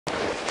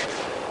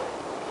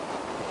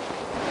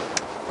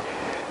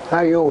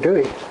how you all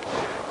doing?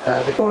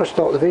 Before I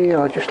start the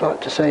video, I'd just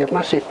like to say a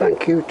massive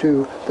thank you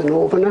to the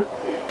Northerner,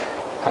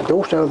 and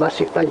also a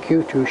massive thank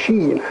you to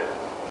Sheen.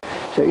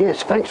 So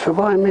yes, thanks for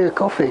buying me a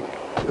coffin.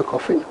 A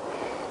coffin?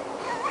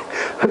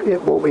 Haven't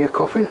yet bought me a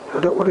coffin. I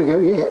don't want to go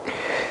yet.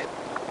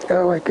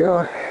 Oh my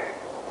god.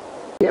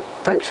 Yep,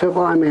 thanks for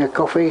buying me a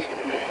coffee.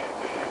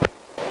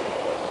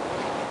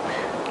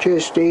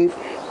 Cheers Steve.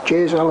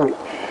 Cheers Alan.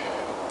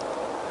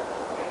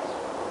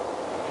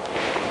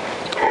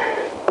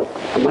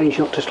 I managed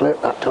not to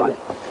slip that time.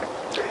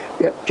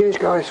 Yep, cheers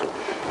guys.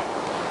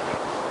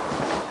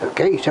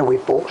 Okay, so we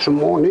bought some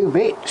more new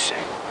bits.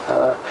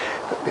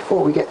 But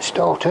before we get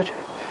started,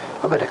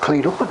 I better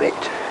clean up a bit.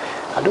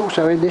 And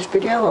also in this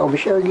video I'll be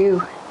showing you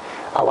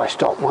how I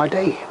start my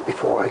day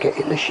before I get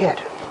in the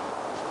shed.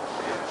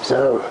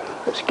 So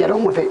let's get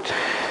on with it.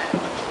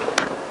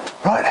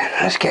 Right then,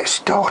 let's get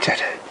started.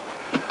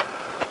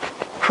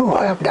 Whew,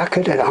 I am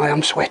knackered and I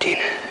am sweating.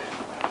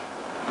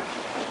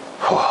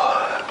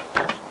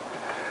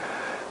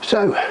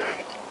 So,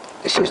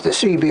 this is the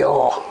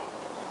CBR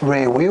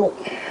rear wheel.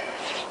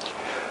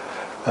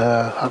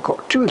 I've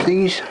got two of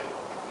these,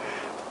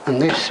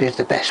 and this is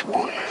the best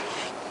one.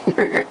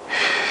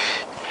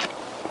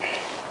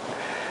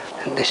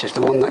 And this is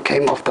the one that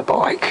came off the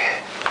bike.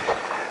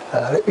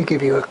 Let me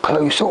give you a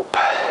close-up.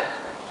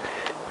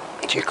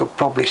 As you could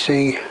probably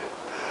see,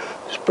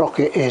 the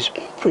sprocket is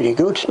pretty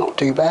good, it's not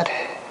too bad.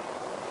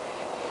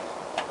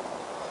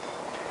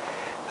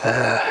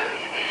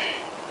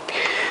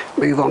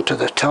 Move on to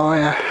the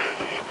tyre.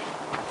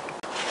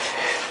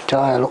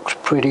 Tyre looks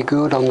pretty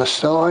good on the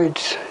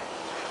sides,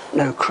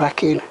 no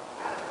cracking,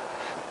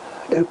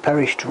 no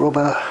perished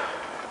rubber.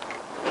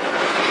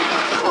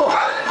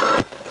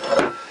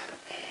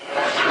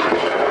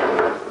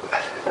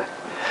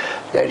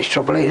 The only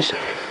trouble is,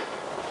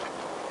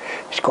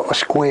 it's got a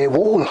square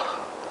wall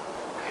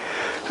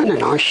and a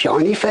nice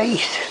shiny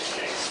face.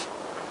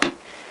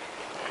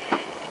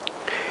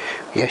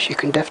 Yes, you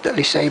can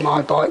definitely say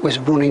my bike was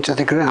running to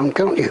the ground,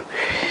 can't you?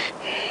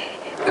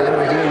 And then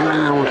we go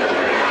round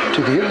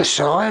to the other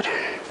side,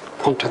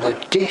 onto the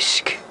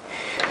disc,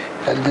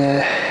 and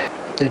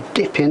the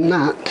dip in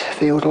that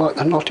feels like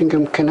the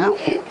Nottingham Canal.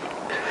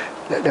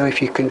 Don't know if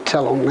you can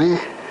tell on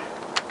there.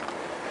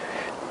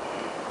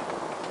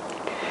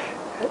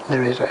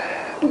 There is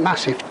a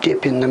massive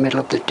dip in the middle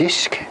of the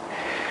disc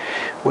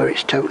where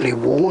it's totally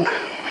worn.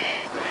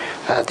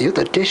 The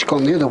other disc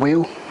on the other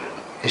wheel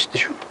is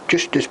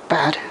just as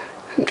bad.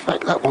 In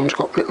fact, that one's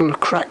got little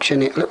cracks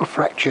in it, little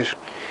fractures.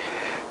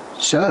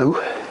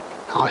 So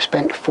I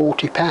spent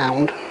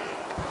 £40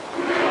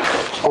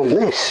 on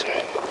this.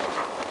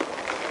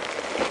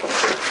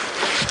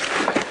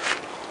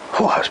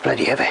 Oh, that's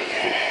bloody heavy.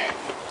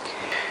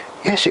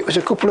 Yes, it was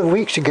a couple of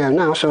weeks ago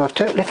now, so I've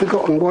totally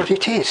forgotten what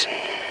it is.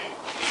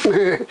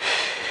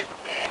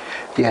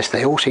 Yes,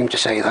 they all seem to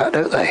say that,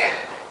 don't they?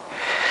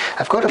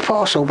 I've got a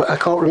parcel, but I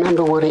can't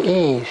remember what it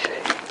is.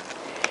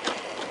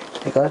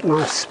 They've got a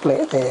nice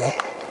split there.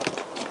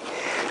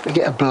 We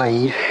get a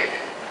blade.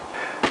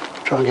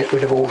 Try and get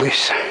rid of all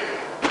this.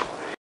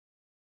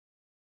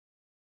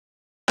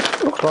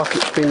 Looks like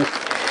it's been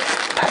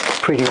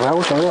packed pretty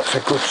well, so that's a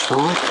good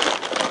sign.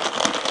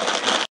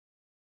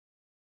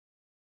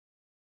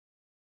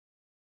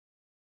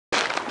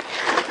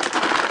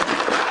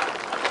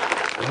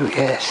 Oh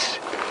yes.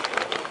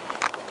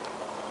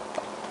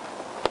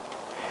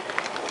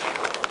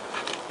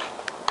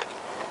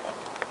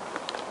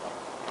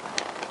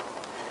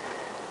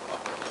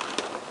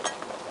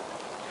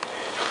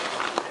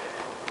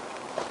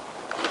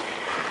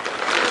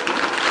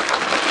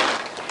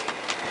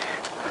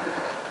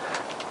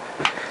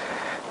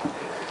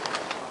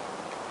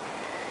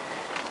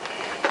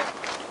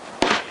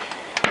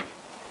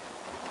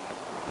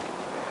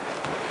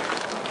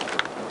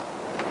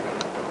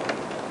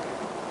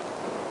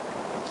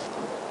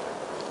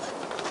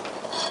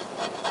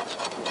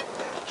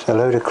 It's a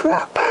load of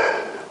crap.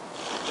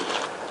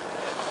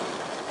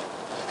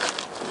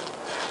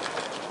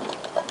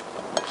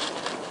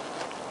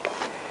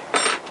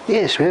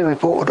 Yes, we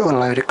bought another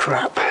load of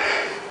crap.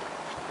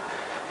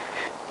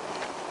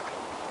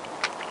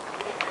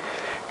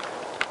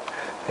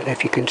 And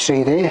if you can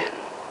see there,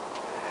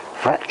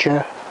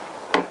 fracture,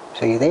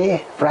 see there,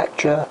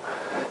 fracture,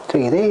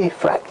 see there,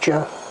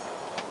 fracture,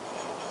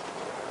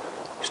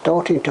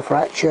 starting to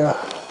fracture,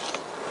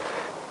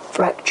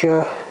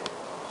 fracture.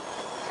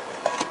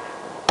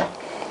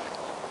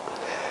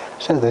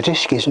 So the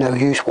disc is no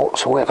use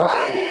whatsoever.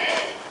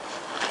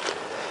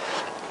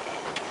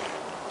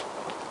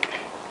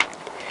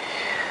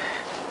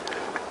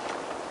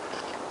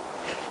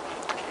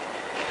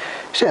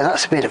 So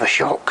that's a bit of a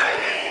shock.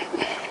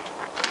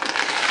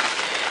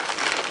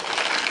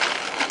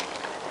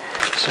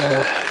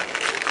 So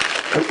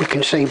hope we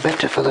can see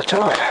better for the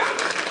tyre.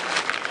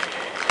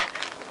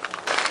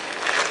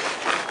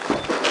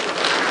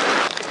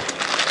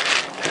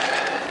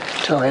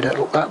 Tyre don't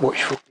look that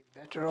much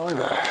better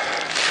either.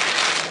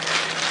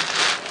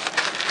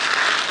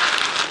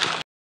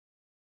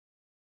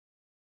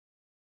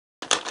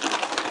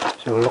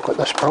 So look at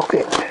the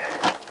sprocket.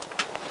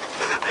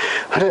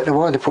 I don't know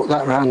why they put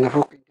that around the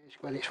fucking disc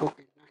when it's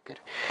fucking knackered.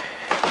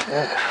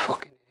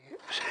 Fucking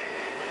idiots.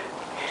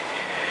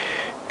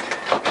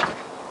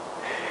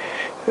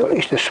 At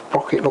least the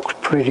sprocket looks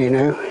pretty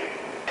new.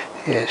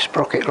 Yeah, the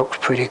sprocket looks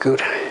pretty good.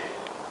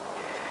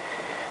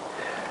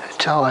 The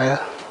tyre.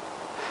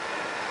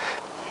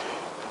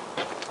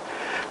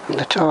 And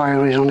the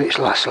tyre is on its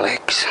last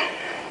legs.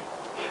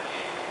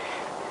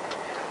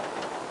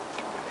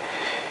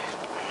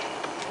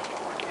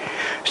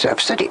 So I've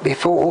said it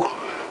before,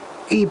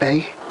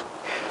 eBay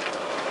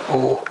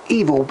or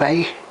Evil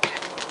Bay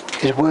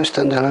is worse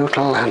than the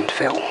local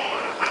landfill.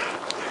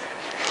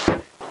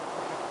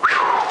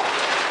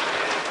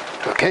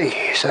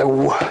 Okay, so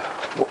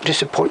what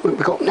disappointment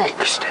we got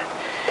next?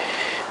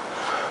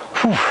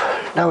 Whew,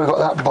 now we've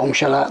got that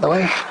bombshell out of the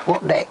way,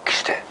 what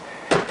next?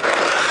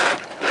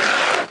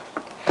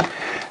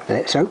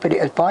 Let's open it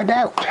and find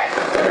out.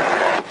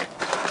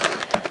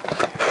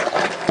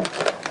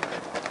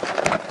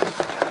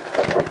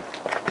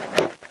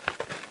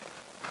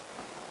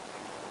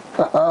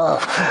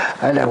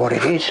 I know what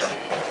it is.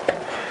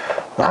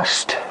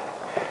 Last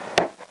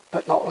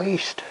but not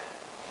least,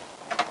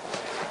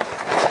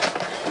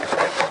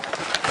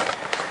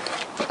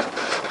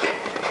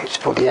 it's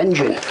for the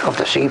engine of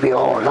the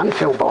CBR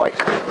landfill bike.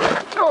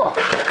 Oh.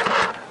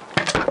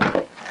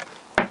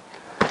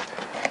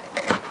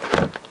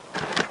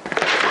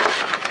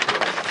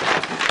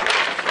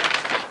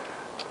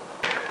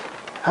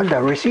 And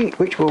a receipt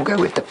which will go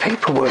with the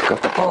paperwork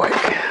of the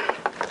bike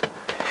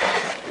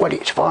when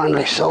it's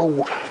finally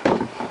sold.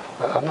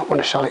 But I'm not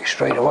going to sell it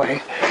straight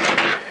away.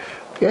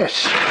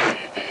 Yes,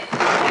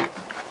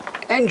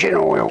 engine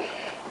oil.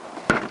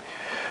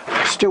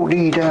 I still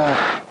need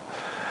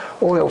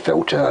oil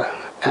filter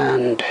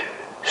and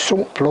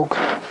sump plug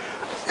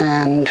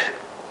and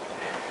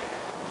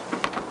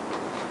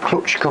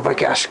clutch cover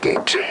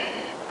gasket.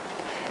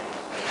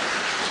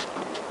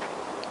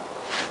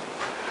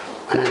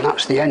 And then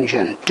that's the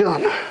engine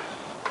done.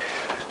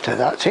 So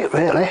that's it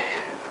really.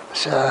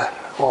 It's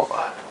what,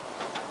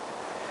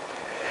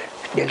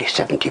 nearly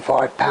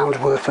 £75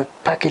 worth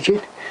of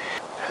packaging.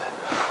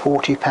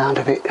 £40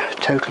 of it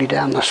totally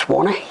down the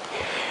Swanee.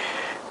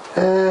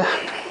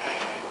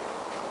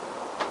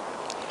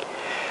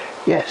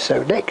 Yeah,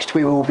 so next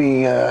we will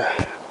be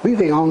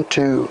moving on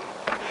to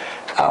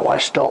how I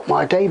start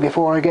my day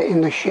before I get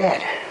in the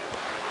shed.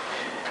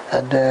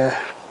 And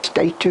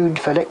stay tuned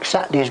for next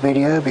Saturday's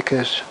video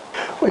because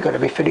we're going to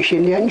be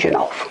finishing the engine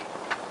off.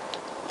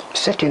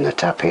 Setting the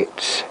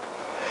tappets,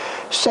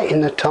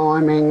 setting the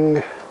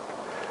timing,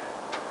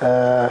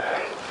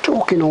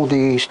 torquing all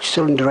these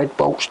cylinder head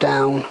bolts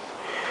down,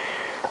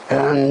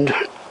 and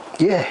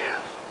yeah,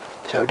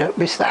 so don't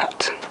miss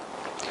that.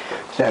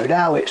 So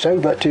now it's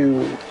over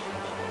to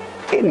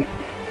him.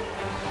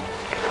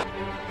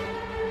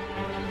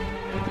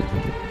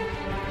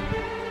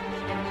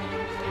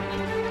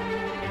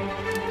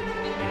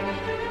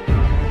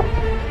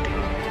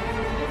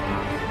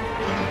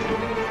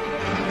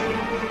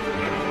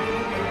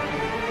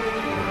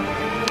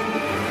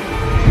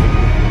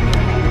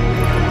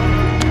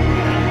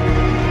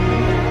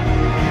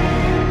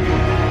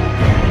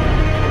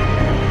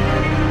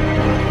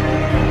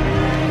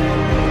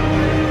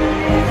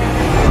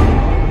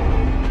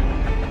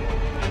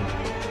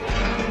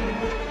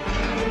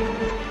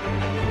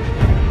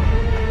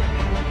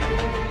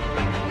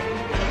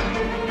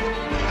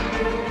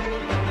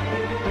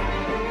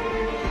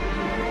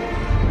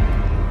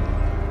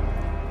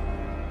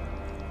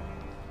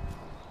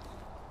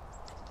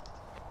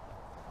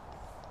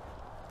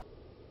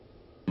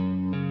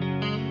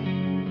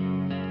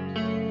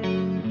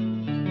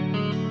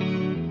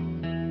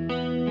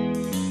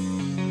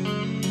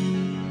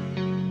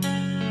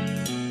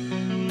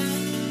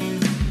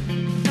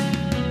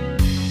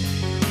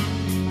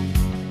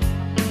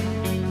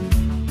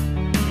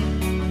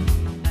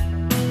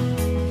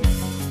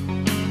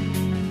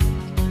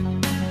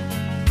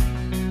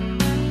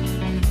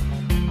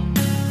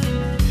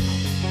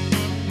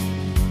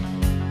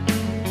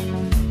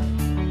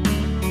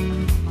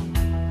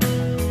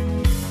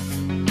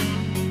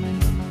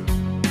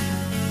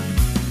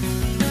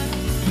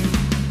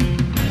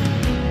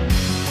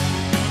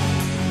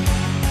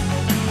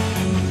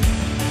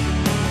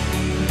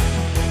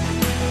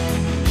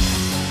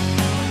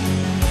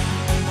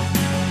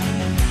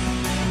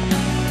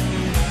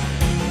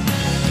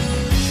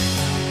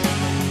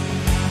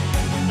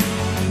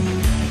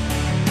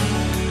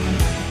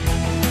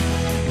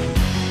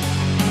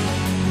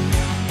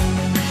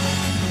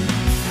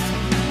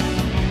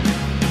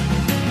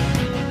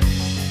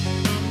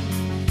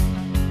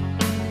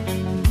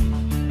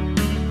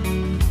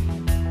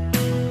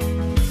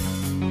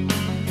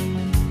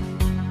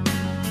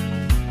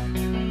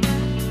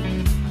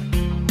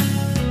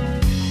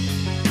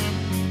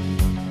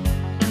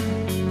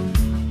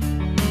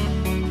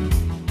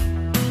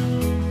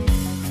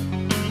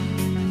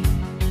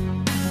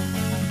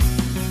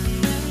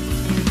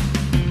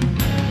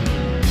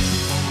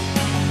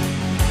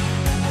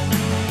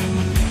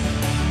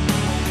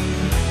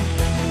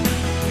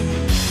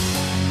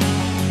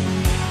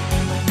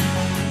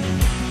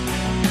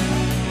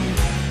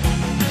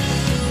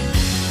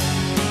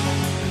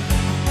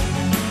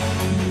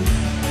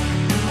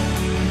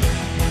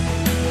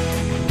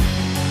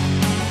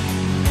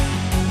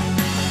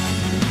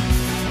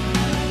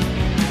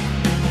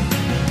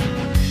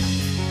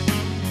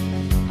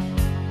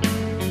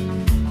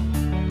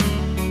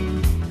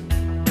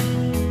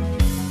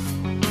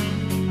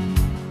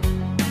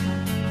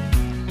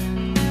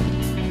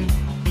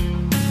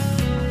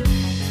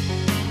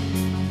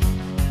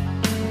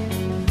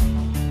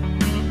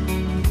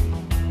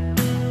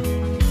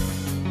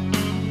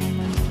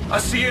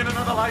 See you in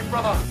another life,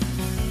 brother.